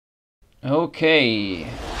Okay,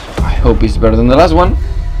 I hope it's better than the last one.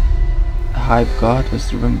 The hype god was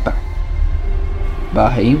driven back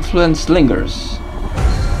by influence lingers.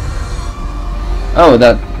 Oh,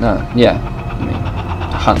 that yeah, I mean,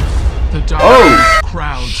 hunt.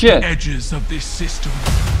 Oh, shit! Edges of this system.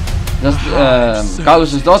 That's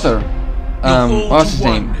Carlos's daughter. What's his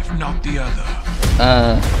name? If not the other.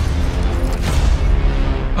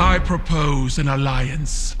 I propose an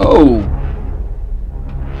alliance. Oh.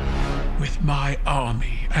 With my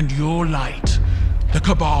army and your light, the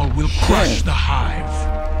Cabal will crush the Hive.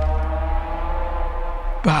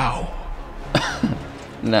 Bow.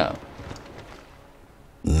 No.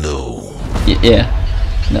 No. Yeah.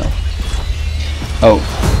 No. Oh.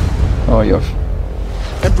 Oh, you're...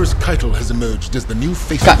 Empress Keitel has emerged as the new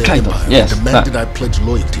face of the Keitel, Empire yes, and demanded I pledge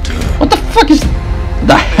loyalty to her. What the fuck is...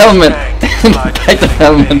 The helmet! Keitel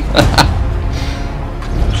helmet!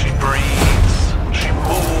 She breathes, she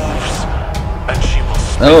moves, and she will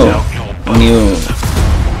spit Oh, out your bones.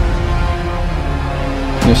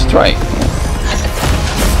 New strike.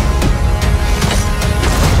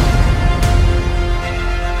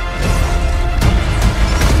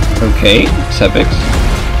 Okay, Sepix.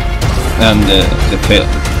 And the fail.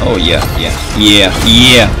 Oh yeah, yeah, yeah,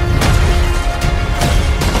 yeah.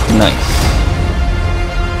 Nice.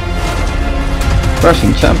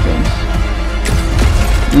 Crushing champions.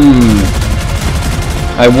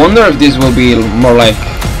 I wonder if this will be more like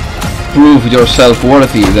prove yourself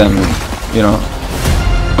worthy than, you know,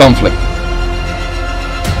 conflict.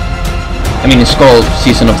 I mean, it's called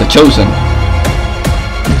Season of the Chosen.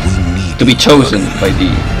 To be chosen by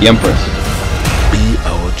the Empress. Be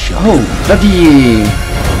our champion. Oh, that the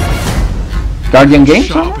Guardian game?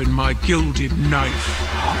 Sharpen my gilded knife.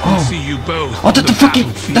 Oh. See you both. Oh, that's the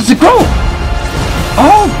fucking... That's the crow!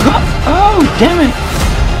 Oh, God! Oh, damn it!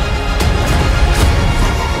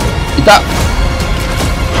 Is that...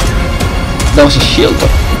 That was a shield, but...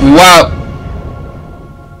 Wow!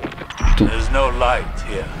 There's no light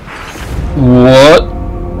here. What?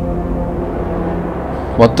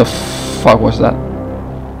 What the fuck was that?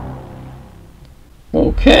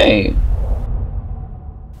 Okay.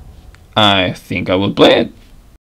 I think I will play it.